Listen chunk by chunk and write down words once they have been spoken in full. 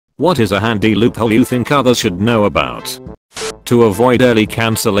What is a handy loophole you think others should know about? To avoid early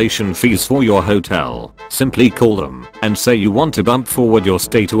cancellation fees for your hotel, simply call them and say you want to bump forward your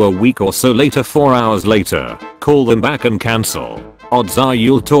stay to a week or so later. 4 hours later, call them back and cancel. Odds are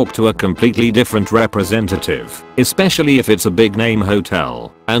you'll talk to a completely different representative, especially if it's a big name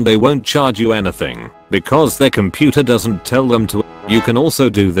hotel, and they won't charge you anything because their computer doesn't tell them to. You can also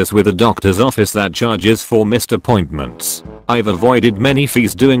do this with a doctor's office that charges for missed appointments. I've avoided many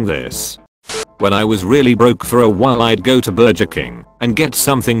fees doing this. When I was really broke for a while, I'd go to Burger King and get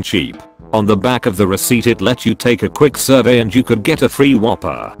something cheap. On the back of the receipt it let you take a quick survey and you could get a free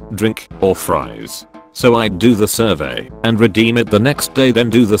Whopper, drink, or fries. So I'd do the survey and redeem it the next day, then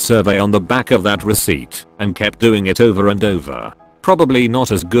do the survey on the back of that receipt, and kept doing it over and over. Probably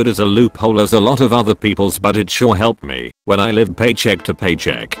not as good as a loophole as a lot of other people's, but it sure helped me when I lived paycheck to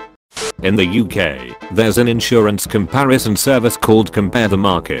paycheck. In the UK, there's an insurance comparison service called Compare the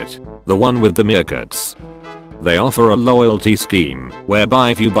Market, the one with the meerkats. They offer a loyalty scheme whereby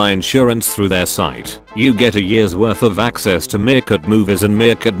if you buy insurance through their site, you get a year's worth of access to meerkat movies and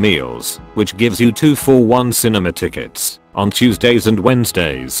meerkat meals, which gives you 2-for-1 cinema tickets on Tuesdays and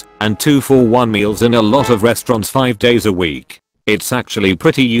Wednesdays, and 2-for-1 meals in a lot of restaurants 5 days a week. It's actually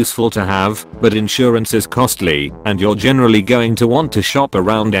pretty useful to have, but insurance is costly and you're generally going to want to shop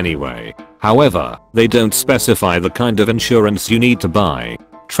around anyway. However, they don't specify the kind of insurance you need to buy.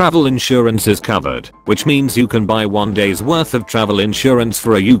 Travel insurance is covered, which means you can buy 1 day's worth of travel insurance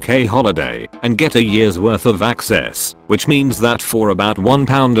for a UK holiday and get a year's worth of access, which means that for about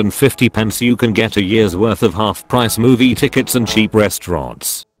 £1.50 you can get a year's worth of half-price movie tickets and cheap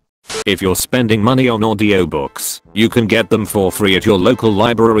restaurants. If you're spending money on audiobooks, you can get them for free at your local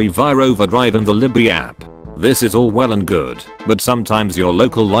library via Overdrive and the Libby app. This is all well and good, but sometimes your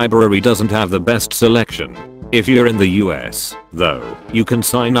local library doesn't have the best selection. If you're in the US, though, you can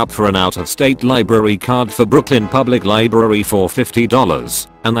sign up for an out-of-state library card for Brooklyn Public Library for $50,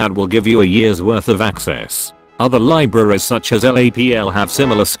 and that will give you a year's worth of access. Other libraries such as LAPL have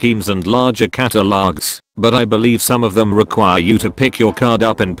similar schemes and larger catalogs, but I believe some of them require you to pick your card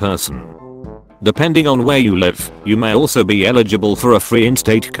up in person. Depending on where you live, you may also be eligible for a free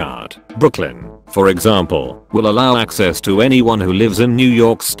in-state card. Brooklyn, for example, will allow access to anyone who lives in New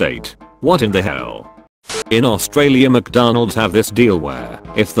York State. What in the hell? In Australia, McDonald's have this deal where,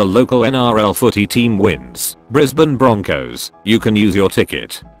 if the local NRL footy team wins, Brisbane Broncos, you can use your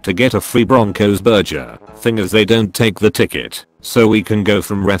ticket to get a free Broncos burger. Thing is, they don't take the ticket, so we can go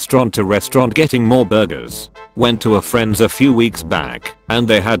from restaurant to restaurant getting more burgers. Went to a friend's a few weeks back, and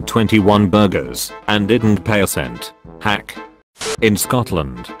they had 21 burgers, and didn't pay a cent. Hack. In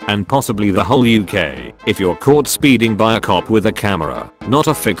Scotland, and possibly the whole UK, if you're caught speeding by a cop with a camera, not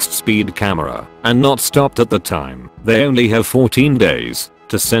a fixed speed camera, and not stopped at the time, they only have 14 days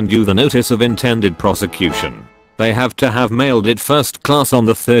to send you the notice of intended prosecution. They have to have mailed it first class on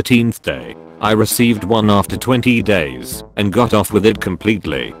the 13th day. I received one after 20 days and got off with it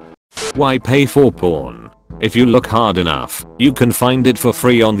completely. Why pay for porn? If you look hard enough, you can find it for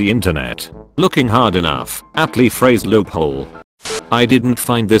free on the internet. Looking hard enough, aptly phrased loophole. I didn't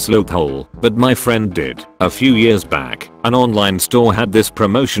find this loophole, but my friend did. A few years back, an online store had this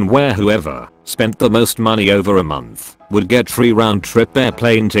promotion where whoever spent the most money over a month would get free round-trip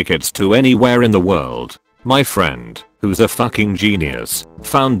airplane tickets to anywhere in the world. My friend, who's a fucking genius,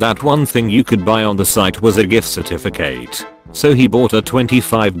 found that one thing you could buy on the site was a gift certificate. So he bought a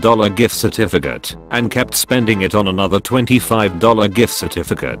 $25 gift certificate and kept spending it on another $25 gift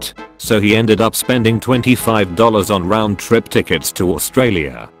certificate. So he ended up spending $25 on round-trip tickets to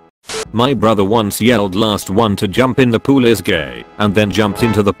Australia. My brother once yelled last one to jump in the pool is gay and then jumped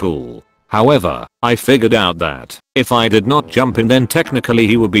into the pool. However, I figured out that if I did not jump in, then technically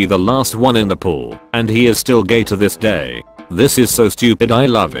he would be the last one in the pool, and he is still gay to this day. This is so stupid, I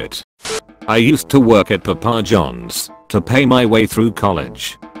love it. I used to work at Papa John's to pay my way through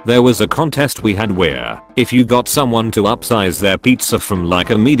college. There was a contest we had where, if you got someone to upsize their pizza from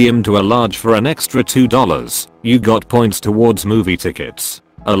like a medium to a large for an extra $2, you got points towards movie tickets.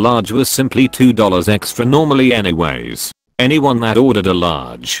 A large was simply $2 extra normally anyways. Anyone that ordered a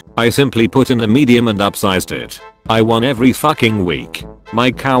large, I simply put in a medium and upsized it. I won every fucking week.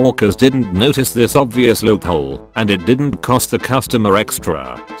 My coworkers didn't notice this obvious loophole, and it didn't cost the customer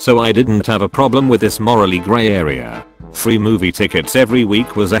extra, so I didn't have a problem with this morally grey area. Free movie tickets every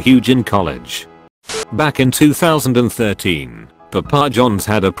week was a huge in college. Back in 2013, Papa John's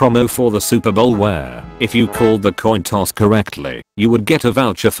had a promo for the Super Bowl where, if you called the coin toss correctly, you would get a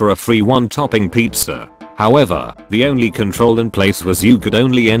voucher for a free one-topping pizza. However, the only control in place was you could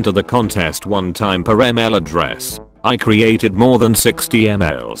only enter the contest one time per email address. I created more than 60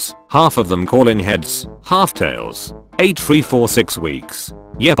 emails, half of them calling heads, half tails. 8 free for 6 weeks.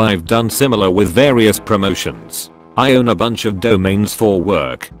 Yep, I've done similar with various promotions. I own a bunch of domains for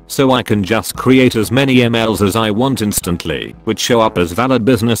work, so I can just create as many emails as I want instantly, which show up as valid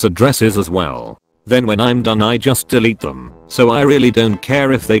business addresses as well. Then when I'm done I just delete them, so I really don't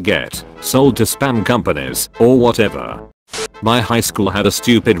care if they get sold to spam companies or whatever. My high school had a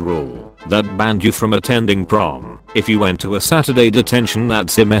stupid rule that banned you from attending prom if you went to a Saturday detention that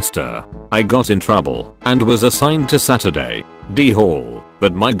semester. I got in trouble and was assigned to Saturday D Hall,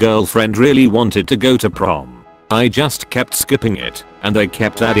 but my girlfriend really wanted to go to prom. I just kept skipping it, and they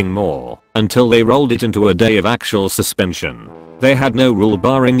kept adding more until they rolled it into a day of actual suspension. They had no rule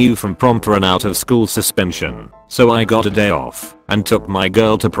barring you from prom for an out of school suspension, so I got a day off and took my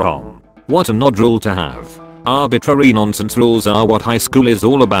girl to prom. What an odd rule to have. Arbitrary nonsense rules are what high school is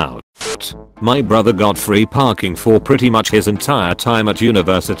all about. My brother got free parking for pretty much his entire time at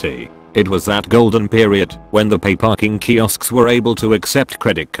university. It was that golden period when the pay parking kiosks were able to accept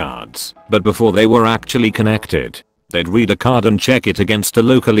credit cards, but before they were actually connected. They'd read a card and check it against a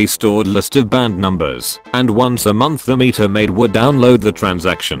locally stored list of band numbers, and once a month the meter maid would download the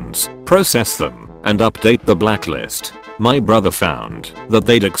transactions, process them, and update the blacklist. My brother found that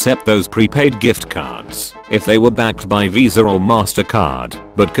they'd accept those prepaid gift cards if they were backed by Visa or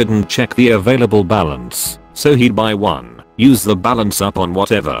MasterCard, but couldn't check the available balance, so he'd buy one, use the balance up on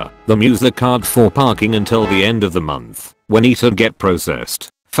whatever, then use the card for parking until the end of the month, when it'd get processed,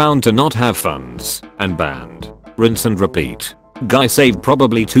 found to not have funds, and banned. Rinse and repeat. Guy saved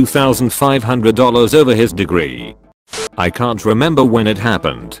probably $2,500 over his degree. I can't remember when it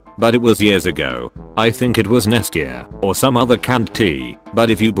happened, but it was years ago. I think it was Nestia or some other canned tea, but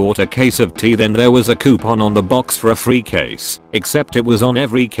if you bought a case of tea then there was a coupon on the box for a free case, except it was on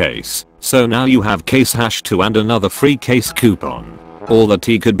every case, so now you have case #2 and another free case coupon. All the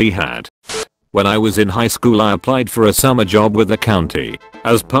tea could be had. When I was in high school I applied for a summer job with the county.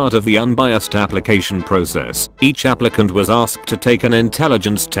 As part of the unbiased application process, each applicant was asked to take an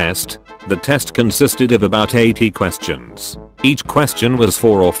intelligence test. The test consisted of about 80 questions. Each question was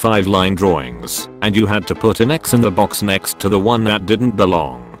 4 or 5 line drawings, and you had to put an X in the box next to the one that didn't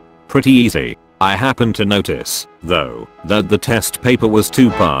belong. Pretty easy. I happened to notice, though, that the test paper was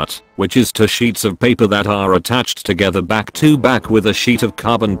 2-part, which is 2 sheets of paper that are attached together back to back with a sheet of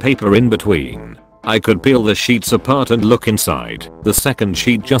carbon paper in between. I could peel the sheets apart and look inside. The second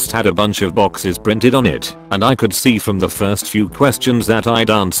sheet just had a bunch of boxes printed on it, and I could see from the first few questions that I'd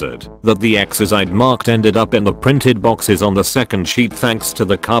answered that the X's I'd marked ended up in the printed boxes on the second sheet thanks to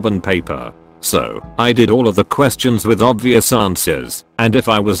the carbon paper. So, I did all of the questions with obvious answers, and if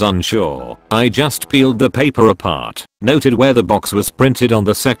I was unsure, I just peeled the paper apart, noted where the box was printed on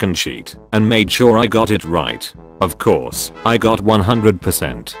the second sheet, and made sure I got it right. Of course, I got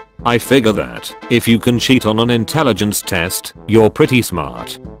 100%. I figure that, if you can cheat on an intelligence test, you're pretty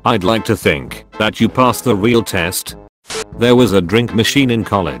smart. I'd like to think that you passed the real test. There was a drink machine in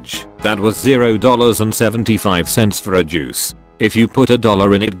college that was $0.75 for a juice. If you put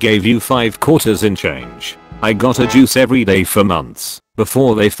 $1 in it gave you 5 quarters in change. I got a juice every day for months,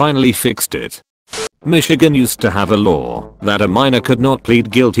 before they finally fixed it. Michigan used to have a law that a minor could not plead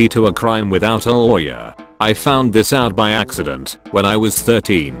guilty to a crime without a lawyer. I found this out by accident when I was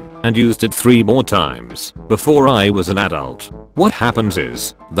 13 and used it 3 more times before I was an adult. What happens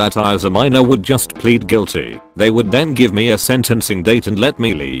is that I as a minor would just plead guilty. They would then give me a sentencing date and let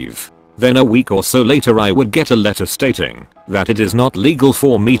me leave. Then a week or so later I would get a letter stating that it is not legal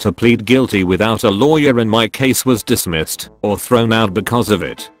for me to plead guilty without a lawyer and my case was dismissed or thrown out because of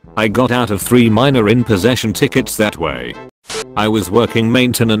it. I got out of 3 minor in possession tickets that way. I was working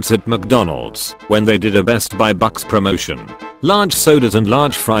maintenance at McDonald's when they did a Best Buy Bucks promotion. Large sodas and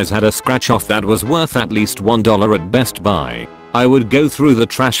large fries had a scratch off that was worth at least $1 at Best Buy. I would go through the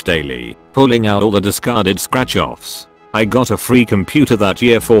trash daily, pulling out all the discarded scratch offs. I got a free computer that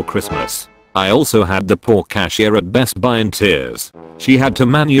year for Christmas. I also had the poor cashier at Best Buy in tears. She had to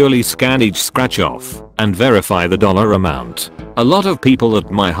manually scan each scratch off and verify the dollar amount. A lot of people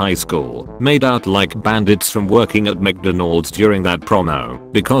at my high school made out like bandits from working at McDonald's during that promo.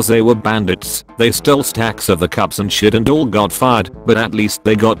 Because they were bandits, they stole stacks of the cups and shit and all got fired, but at least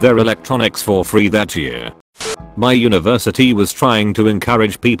they got their electronics for free that year. My university was trying to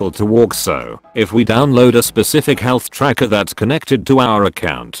encourage people to walk, so if we download a specific health tracker that's connected to our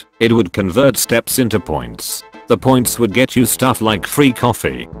account, it would convert steps into points. The points would get you stuff like free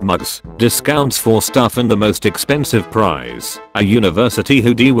coffee, mugs, discounts for stuff, and the most expensive prize, a university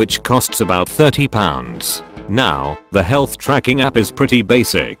hoodie which costs about £30. Now, the health tracking app is pretty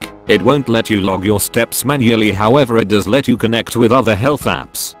basic. It won't let you log your steps manually, however it does let you connect with other health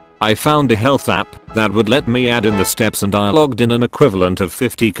apps. I found a health app that would let me add in the steps, and I logged in an equivalent of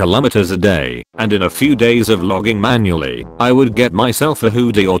 50 kilometers a day, and in a few days of logging manually, I would get myself a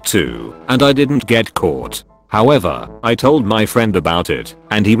hoodie or two, and I didn't get caught. However, I told my friend about it,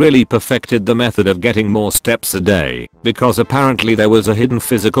 and he really perfected the method of getting more steps a day, because apparently there was a hidden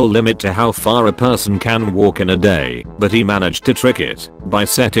physical limit to how far a person can walk in a day, but he managed to trick it by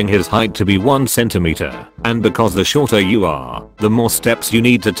setting his height to be 1 centimeter, and because the shorter you are, the more steps you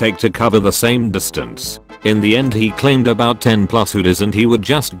need to take to cover the same distance. In the end he claimed about 10 plus hoodies, and he would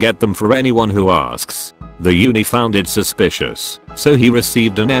just get them for anyone who asks. The uni found it suspicious, so he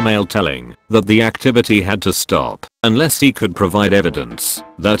received an email telling that the activity had to stop unless he could provide evidence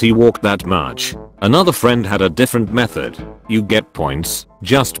that he walked that much. Another friend had a different method. You get points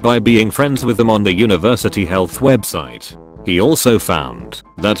just by being friends with them on the university health website. He also found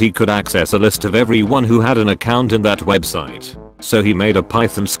that he could access a list of everyone who had an account in that website. So he made a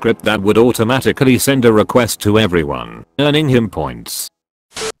Python script that would automatically send a request to everyone, earning him points.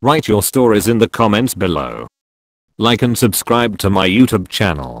 Write your stories in the comments below. Like and subscribe to my YouTube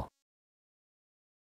channel.